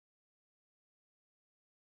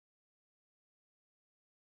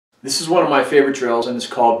This is one of my favorite drills, and it's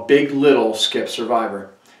called Big Little Skip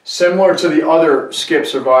Survivor. Similar to the other Skip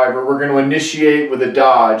Survivor, we're going to initiate with a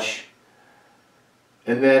dodge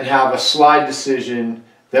and then have a slide decision.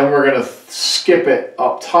 Then we're going to skip it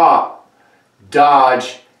up top,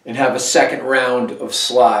 dodge, and have a second round of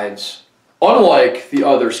slides. Unlike the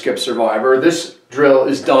other Skip Survivor, this drill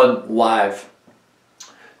is done live.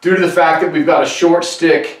 Due to the fact that we've got a short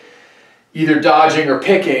stick either dodging or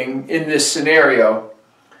picking in this scenario,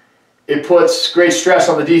 it puts great stress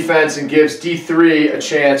on the defense and gives D3 a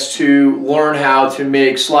chance to learn how to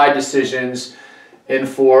make slide decisions, and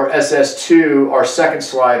for SS2, our second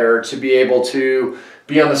slider, to be able to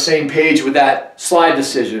be on the same page with that slide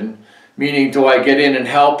decision, meaning, do I get in and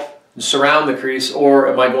help and surround the crease,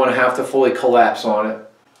 or am I going to have to fully collapse on it?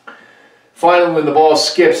 Finally, when the ball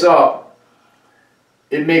skips up,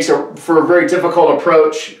 it makes for a very difficult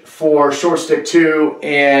approach for short stick 2,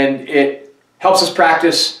 and it helps us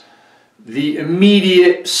practice the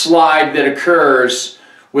immediate slide that occurs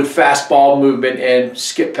with fast ball movement and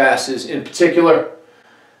skip passes in particular.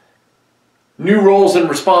 New roles and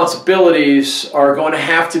responsibilities are going to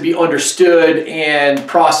have to be understood and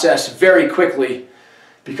processed very quickly,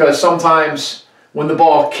 because sometimes when the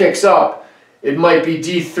ball kicks up, it might be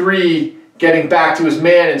D3 getting back to his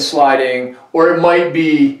man and sliding, or it might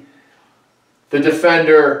be the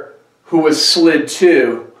defender who was slid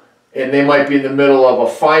to, and they might be in the middle of a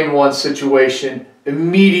find one situation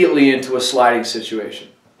immediately into a sliding situation.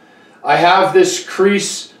 I have this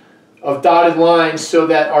crease of dotted lines so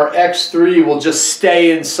that our X3 will just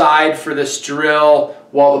stay inside for this drill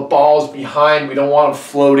while the ball's behind. We don't want him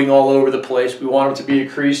floating all over the place. We want him to be a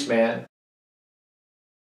crease man.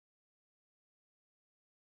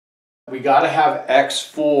 We got to have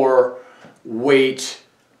X4 weight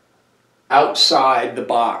outside the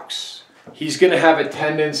box. He's going to have a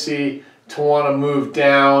tendency to want to move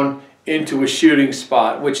down into a shooting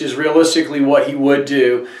spot, which is realistically what he would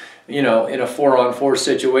do, you know, in a 4-on-4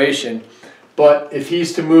 situation. But if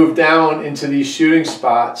he's to move down into these shooting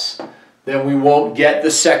spots, then we won't get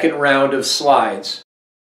the second round of slides.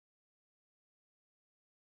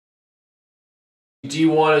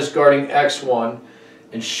 D1 is guarding X1,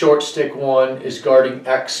 and short stick 1 is guarding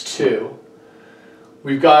X2.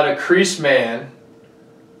 We've got a crease man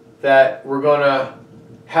that we're going to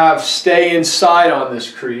have stay inside on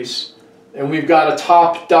this crease, and we've got a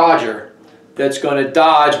top dodger that's going to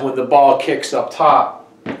dodge when the ball kicks up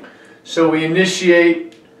top. So we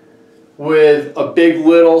initiate with a big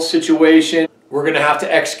little situation. We're going to have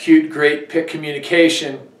to execute great pick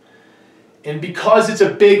communication, and because it's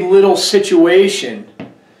a big little situation,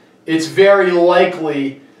 it's very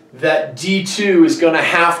likely that D2 is going to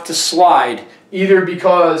have to slide, either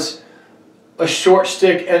because a short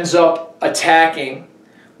stick ends up attacking,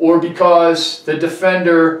 or because the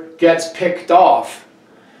defender gets picked off.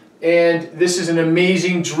 And this is an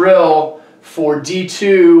amazing drill for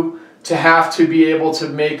D2 to have to be able to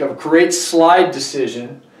make a great slide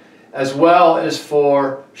decision, as well as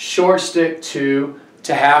for short stick 2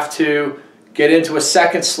 to have to get into a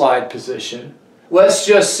second slide position. Let's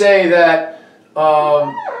just say that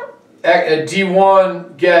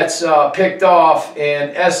D1 gets picked off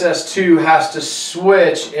and SS2 has to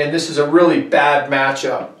switch, and this is a really bad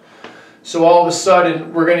matchup. So all of a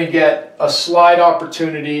sudden we're going to get a slide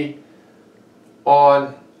opportunity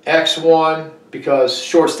on X1 because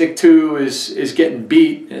short stick 2 is getting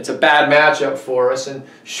beat, and it's a bad matchup for us, and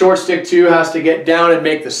short stick 2 has to get down and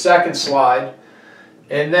make the second slide,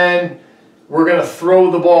 and then we're going to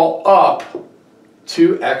throw the ball up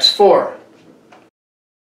to X4.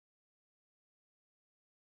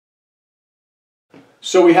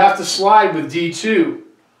 So we have to slide with D2,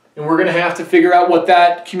 and we're going to have to figure out what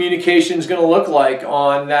that communication is going to look like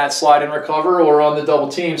on that slide and recover or on the double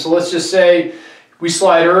team. So let's just say we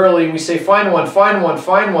slide early and we say find one, find one,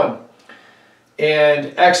 find one. And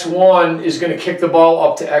X1 is going to kick the ball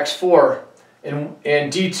up to X4. And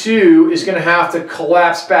D2 is going to have to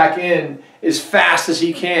collapse back in as fast as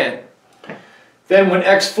he can. Then when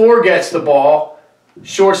X4 gets the ball,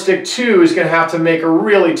 short stick 2 is going to have to make a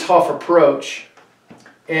really tough approach.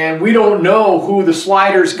 And we don't know who the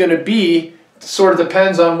slider is going to be. It sort of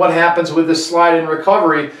depends on what happens with the slide and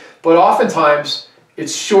recovery. But oftentimes,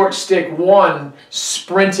 it's short stick 1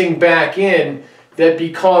 sprinting back in that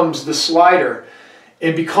becomes the slider.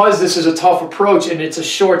 And because this is a tough approach and it's a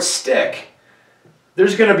short stick,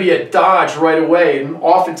 there's going to be a dodge right away. And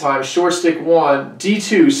oftentimes, short stick 1,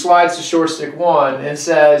 D2 slides to short stick 1 and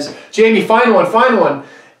says, Jamie, find one, find one.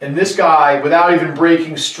 And this guy, without even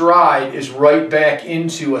breaking stride, is right back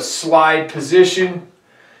into a slide position.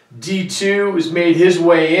 D2 has made his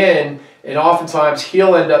way in, and oftentimes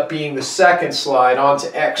he'll end up being the second slide onto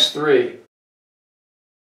X3.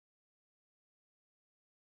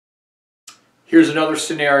 Here's another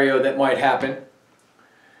scenario that might happen.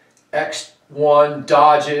 X1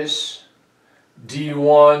 dodges,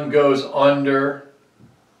 D1 goes under,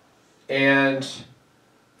 and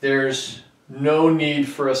there's no need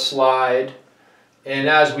for a slide. And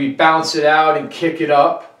as we bounce it out and kick it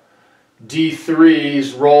up,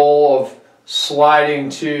 D3's role of sliding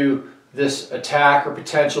to this attack or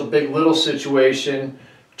potential big-little situation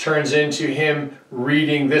turns into him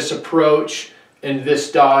reading this approach and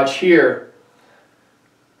this dodge here.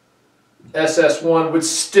 SS1 would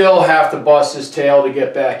still have to bust his tail to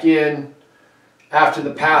get back in. After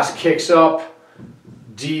the pass kicks up,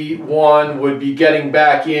 D1 would be getting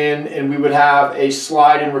back in, and we would have a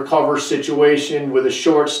slide and recover situation with a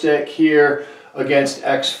short stick here against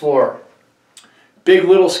X4. Big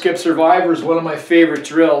Little Skip Survivor is one of my favorite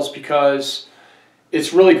drills because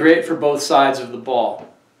it's really great for both sides of the ball.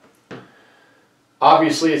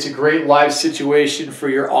 Obviously, it's a great live situation for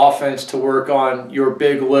your offense to work on your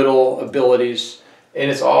big little abilities.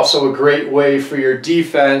 And it's also a great way for your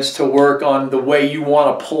defense to work on the way you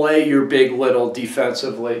want to play your big little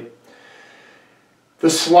defensively. The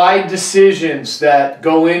slide decisions that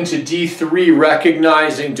go into D3,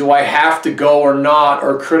 recognizing do I have to go or not,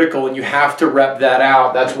 are critical, and you have to rep that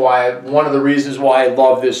out. That's why one of the reasons why I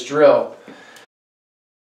love this drill.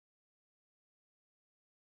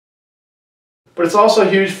 But it's also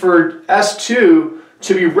huge for S2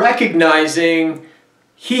 to be recognizing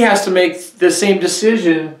he has to make the same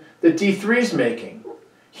decision that D3 is making.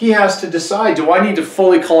 He has to decide, do I need to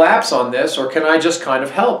fully collapse on this, or can I just kind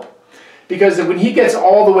of help? Because when he gets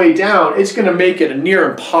all the way down, it's going to make it a near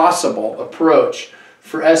impossible approach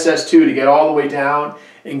for SS2 to get all the way down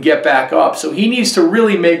and get back up. So he needs to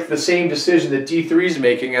really make the same decision that D3 is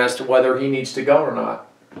making as to whether he needs to go or not.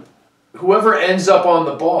 Whoever ends up on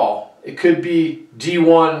the ball, it could be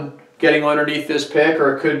D1 getting underneath this pick,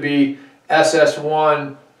 or it could be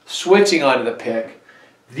SS1 switching onto the pick.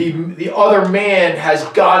 The other man has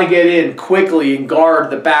got to get in quickly and guard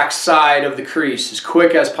the back side of the crease as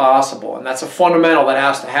quick as possible. And that's a fundamental that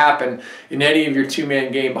has to happen in any of your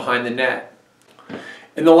two-man game behind the net.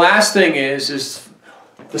 And the last thing is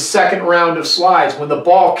the second round of slides. When the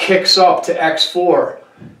ball kicks up to X4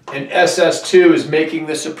 and SS2 is making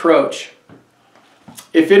this approach,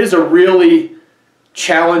 if it is a really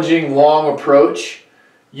challenging, long approach,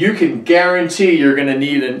 you can guarantee you're going to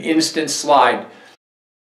need an instant slide.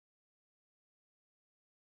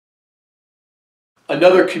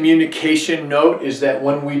 Another communication note is that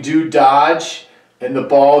when we do dodge and the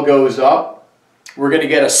ball goes up, we're going to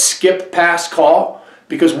get a skip pass call,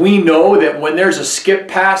 because we know that when there's a skip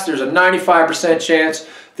pass, there's a 95% chance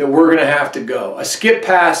that we're going to have to go. A skip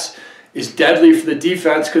pass is deadly for the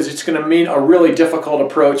defense because it's going to mean a really difficult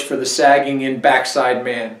approach for the sagging in backside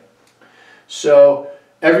man. So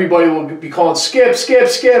everybody will be calling skip, skip,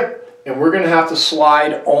 skip, and we're going to have to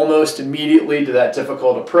slide almost immediately to that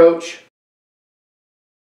difficult approach.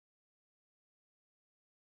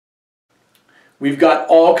 We've got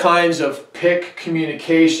all kinds of pick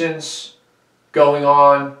communications going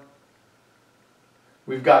on.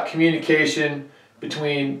 We've got communication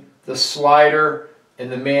between the slider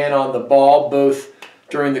and the man on the ball, both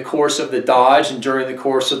during the course of the dodge and during the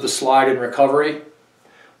course of the slide and recovery.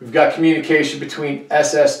 We've got communication between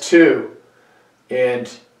SS2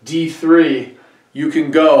 and D3. You can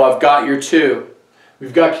go, I've got your two.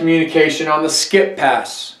 We've got communication on the skip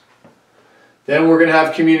pass. Then we're going to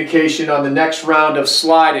have communication on the next round of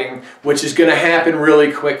sliding, which is going to happen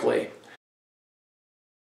really quickly.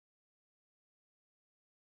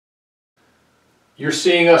 You're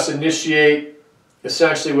seeing us initiate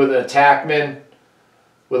essentially with an attackman,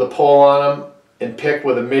 with a pull on him, and pick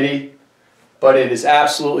with a midi. But it is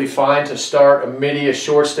absolutely fine to start a midi, a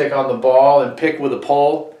short stick on the ball, and pick with a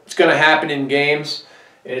pull. It's going to happen in games,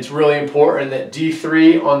 and it's really important that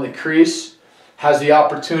D3 on the crease has the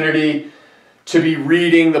opportunity to be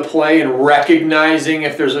reading the play and recognizing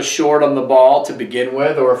if there's a short on the ball to begin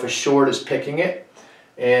with, or if a short is picking it.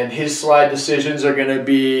 And his slide decisions are going to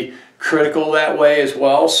be critical that way as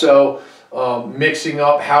well. So mixing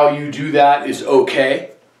up how you do that is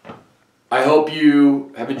okay. I hope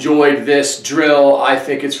you have enjoyed this drill. I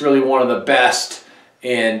think it's really one of the best,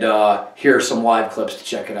 and here are some live clips to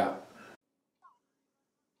check it out.